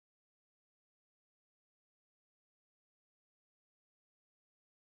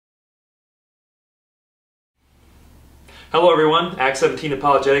Hello everyone, Act 17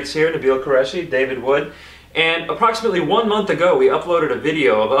 Apologetics here, Nabil Qureshi, David Wood. And approximately 1 month ago we uploaded a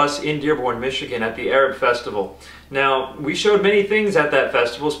video of us in Dearborn, Michigan at the Arab Festival. Now, we showed many things at that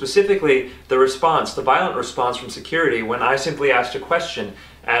festival, specifically the response, the violent response from security when I simply asked a question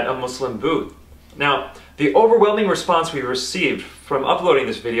at a Muslim booth. Now, the overwhelming response we received from uploading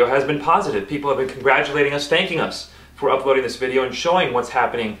this video has been positive. People have been congratulating us, thanking us for uploading this video and showing what's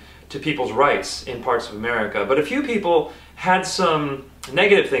happening to people's rights in parts of America. But a few people had some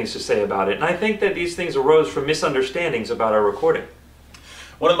negative things to say about it, and I think that these things arose from misunderstandings about our recording.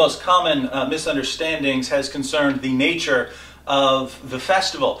 One of the most common misunderstandings has concerned the nature of the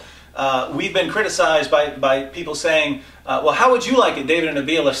festival. We've been criticized by people saying, well, how would you like it, David and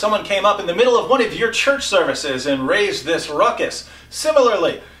Nabil, if someone came up in the middle of one of your church services and raised this ruckus?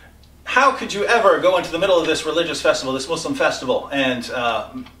 Similarly, how could you ever go into the middle of this religious festival, this Muslim festival, and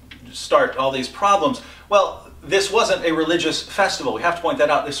start all these problems? Well, this wasn't a religious festival. We have to point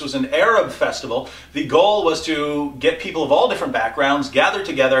that out. This was an Arab festival. The goal was to get people of all different backgrounds, gather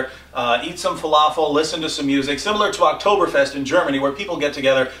together, eat some falafel, listen to some music, similar to Oktoberfest in Germany, where people get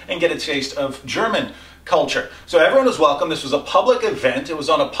together and get a taste of German culture. So everyone was welcome. This was a public event. It was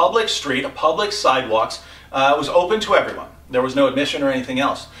on a public street, a public sidewalks. It was open to everyone. There was no admission or anything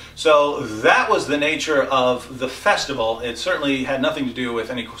else. So that was the nature of the festival. It certainly had nothing to do with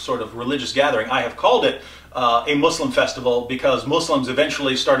any sort of religious gathering. I have called it a Muslim festival because Muslims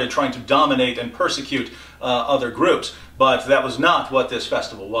eventually started trying to dominate and persecute other groups. But that was not what this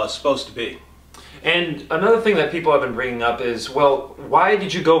festival was supposed to be. And another thing that people have been bringing up is, well, why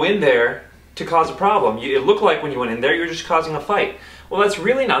did you go in there to cause a problem? It looked like when you went in there you were just causing a fight. Well, that's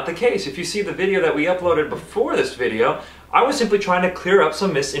really not the case. If you see the video that we uploaded before this video, I was simply trying to clear up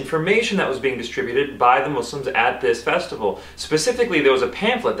some misinformation that was being distributed by the Muslims at this festival. Specifically, there was a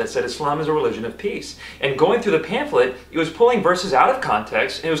pamphlet that said Islam is a religion of peace. And going through the pamphlet, it was pulling verses out of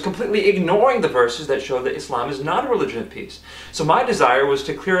context, and it was completely ignoring the verses that show that Islam is not a religion of peace. So my desire was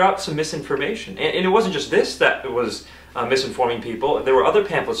to clear up some misinformation. And it wasn't just this that was misinforming people. There were other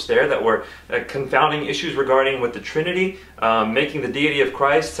pamphlets there that were confounding issues regarding with the Trinity, making the deity of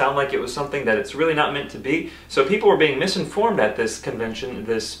Christ sound like it was something that it's really not meant to be. So people were being misinformed at this convention,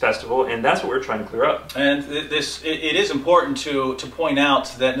 this festival, and that's what we're trying to clear up. And it is important to point out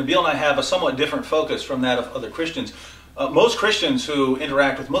that Nabil and I have a somewhat different focus from that of other Christians. Most Christians who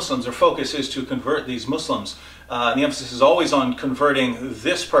interact with Muslims, their focus is to convert these Muslims. And the emphasis is always on converting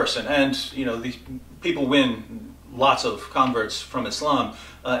this person, and you know, these people win lots of converts from Islam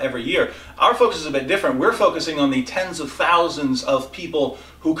every year. Our focus is a bit different. We're focusing on the tens of thousands of people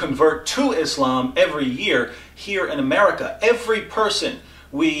who convert to Islam every year here in America. Every person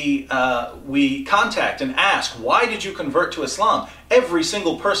we contact and ask, why did you convert to Islam? Every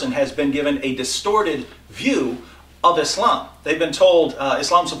single person has been given a distorted view of Islam. They've been told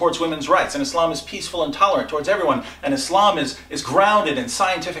Islam supports women's rights, and Islam is peaceful and tolerant towards everyone, and Islam is grounded in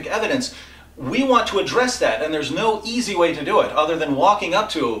scientific evidence. We want to address that, and there's no easy way to do it other than walking up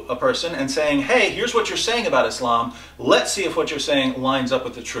to a person and saying, hey, here's what you're saying about Islam. Let's see if what you're saying lines up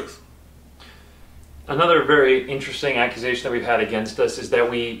with the truth. Another very interesting accusation that we've had against us is that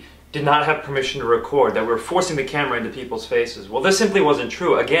we did not have permission to record, that we're forcing the camera into people's faces. Well, this simply wasn't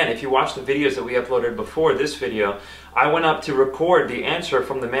true. Again, if you watch the videos that we uploaded before this video, I went up to record the answer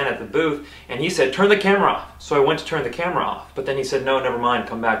from the man at the booth, and he said, turn the camera off. So I went to turn the camera off, but then he said, no, never mind,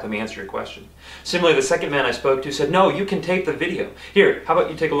 come back, let me answer your question. Similarly, the second man I spoke to said, no, you can tape the video. Here, how about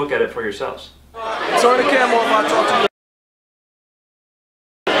you take a look at it for yourselves? Turn the camera off, I talk to you.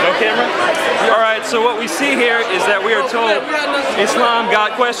 No camera? Alright, so what we see here is that we are told Islam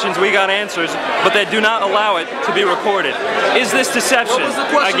got questions, we got answers, but they do not allow it to be recorded. Is this deception?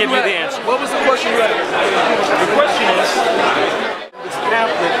 I give you the answer. What was the question you had? The question is, This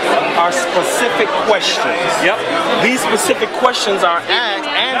pamphlet are specific questions. yep, These specific questions are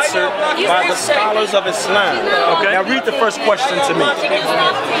answered by the scholars of Islam. Okay. Now read the first question to me.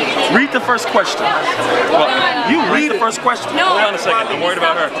 Read the first question. well, You read the first question. hold on a second, I'm worried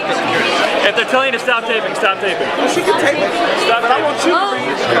about her. If they're telling you to stop taping, stop taping. She can take it. Stop But I taping. want you to read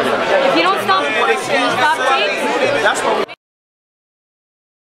it. If you don't stop taping, That's what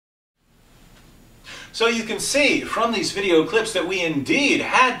So you can see from these video clips that we indeed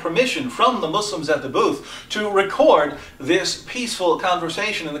had permission from the Muslims at the booth to record this peaceful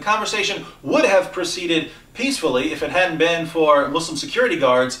conversation. And the conversation would have proceeded peacefully if it hadn't been for Muslim security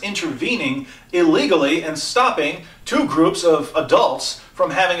guards intervening illegally and stopping two groups of adults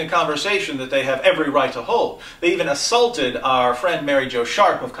from having a conversation that they have every right to hold. They even assaulted our friend Mary Jo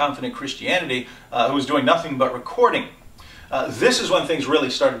Sharp of Confident Christianity, who was doing nothing but recording. this is when things really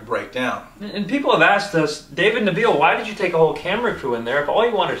started to break down. And people have asked us, David Nabil, why did you take a whole camera crew in there if all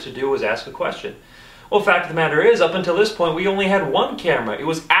you wanted to do was ask a question? Well, fact of the matter is, up until this point, we only had one camera. It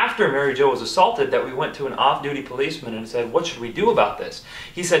was after Mary Jo was assaulted that we went to an off-duty policeman and said, what should we do about this?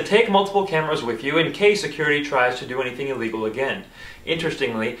 He said, take multiple cameras with you in case security tries to do anything illegal again.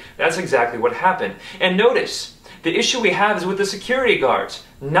 Interestingly, that's exactly what happened. And notice, the issue we have is with the security guards,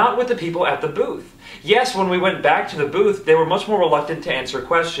 not with the people at the booth. Yes, when we went back to the booth, they were much more reluctant to answer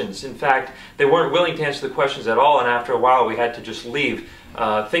questions. In fact, they weren't willing to answer the questions at all, and after a while we had to just leave.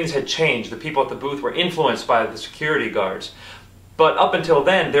 Things had changed. The people at the booth were influenced by the security guards. But up until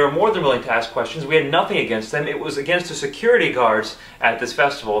then, they were more than willing to ask questions. We had nothing against them. It was against the security guards at this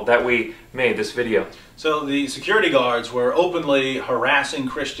festival that we made this video. So the security guards were openly harassing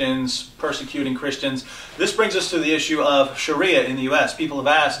Christians, persecuting Christians. This brings us to the issue of Sharia in the U.S. People have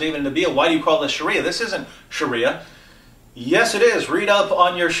asked, David and Nabil, why do you call this Sharia? This isn't Sharia. Yes, it is. Read up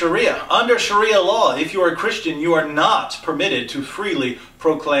on your Sharia. Under Sharia law, if you are a Christian, you are not permitted to freely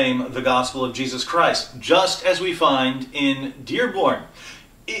proclaim the gospel of Jesus Christ, just as we find in Dearborn.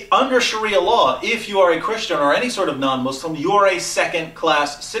 Under Sharia law, if you are a Christian or any sort of non-Muslim, you are a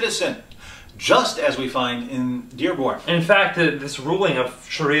second-class citizen, just as we find in Dearborn. In fact, this ruling of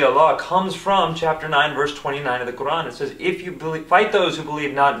Sharia law comes from chapter 9, verse 29 of the Quran. It says, if you fight those who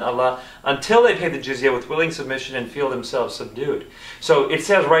believe not in Allah until they pay the jizya with willing submission and feel themselves subdued. So it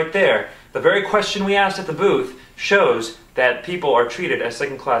says right there, the very question we asked at the booth shows that people are treated as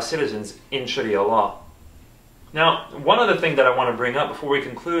second-class citizens in Sharia law. Now, one other thing that I want to bring up before we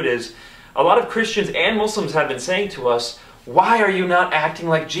conclude is a lot of Christians and Muslims have been saying to us, why are you not acting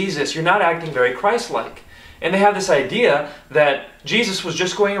like Jesus? You're not acting very Christ-like. And they have this idea that Jesus was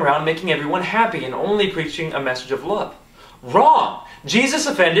just going around making everyone happy and only preaching a message of love. Wrong! Jesus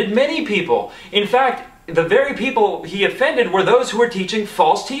offended many people. In fact, the very people he offended were those who were teaching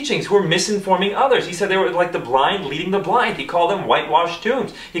false teachings, who were misinforming others. He said they were like the blind leading the blind. He called them whitewashed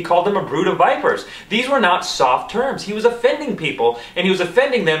tombs. He called them a brood of vipers. These were not soft terms. He was offending people, and he was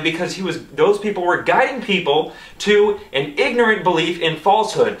offending them because those people were guiding people to an ignorant belief in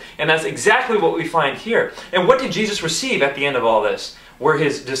falsehood. And that's exactly what we find here. And what did Jesus receive at the end of all this? Were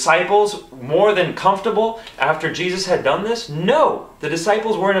his disciples more than comfortable after Jesus had done this? No. The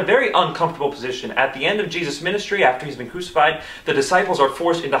disciples were in a very uncomfortable position. At the end of Jesus' ministry, after he's been crucified, the disciples are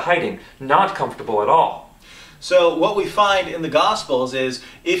forced into hiding. Not comfortable at all. So what we find in the Gospels is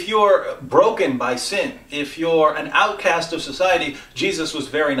if you're broken by sin, if you're an outcast of society, Jesus was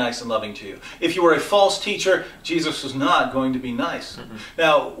very nice and loving to you. If you were a false teacher, Jesus was not going to be nice.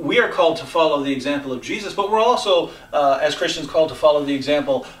 Now, we are called to follow the example of Jesus, but we're also, as Christians, called to follow the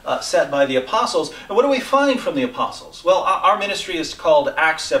example set by the apostles. And what do we find from the apostles? Well, our ministry is called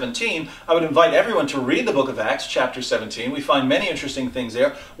Acts 17. I would invite everyone to read the book of Acts, chapter 17. We find many interesting things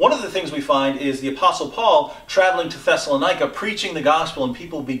there. One of the things we find is the Apostle Paul traveling to Thessalonica, preaching the gospel, and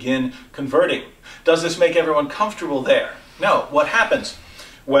people begin converting. Does this make everyone comfortable there? No. What happens?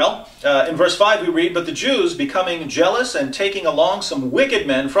 Well, in verse 5 we read, but the Jews, becoming jealous and taking along some wicked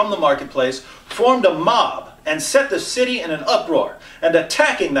men from the marketplace, formed a mob and set the city in an uproar, and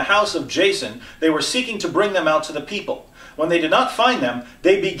attacking the house of Jason, they were seeking to bring them out to the people. When they did not find them,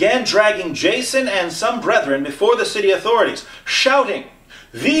 they began dragging Jason and some brethren before the city authorities, shouting,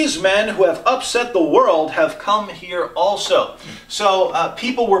 these men who have upset the world have come here also. So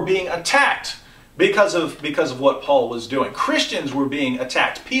people were being attacked because of what Paul was doing. Christians were being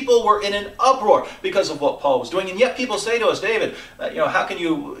attacked. People were in an uproar because of what Paul was doing. And yet people say to us, David, how can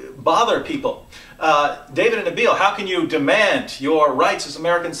you bother people? David and Nabil, how can you demand your rights as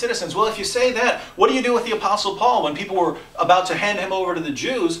American citizens? Well, if you say that, what do you do with the Apostle Paul? When people were about to hand him over to the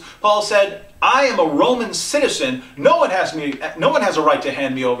Jews, Paul said, I am a Roman citizen. No one has a right to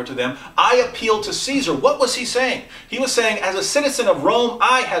hand me over to them. I appeal to Caesar. What was he saying? He was saying, as a citizen of Rome,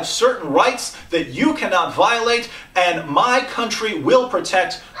 I have certain rights that you cannot violate, and my country will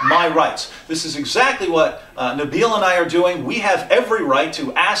protect my rights. This is exactly what Nabil and I are doing. We have every right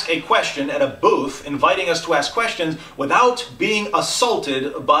to ask a question at a booth, inviting us to ask questions without being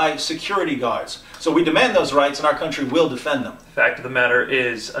assaulted by security guards. So we demand those rights, and our country will defend them. The fact of the matter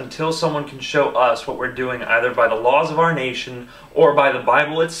is, until someone can show us what we're doing, either by the laws of our nation or by the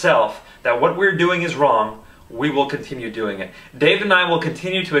Bible itself, that what we're doing is wrong, we will continue doing it. Dave and I will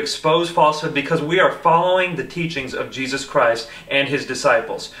continue to expose falsehood because we are following the teachings of Jesus Christ and his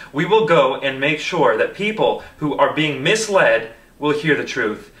disciples. We will go and make sure that people who are being misled will hear the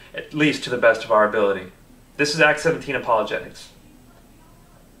truth, at least to the best of our ability. This is Acts 17 Apologetics.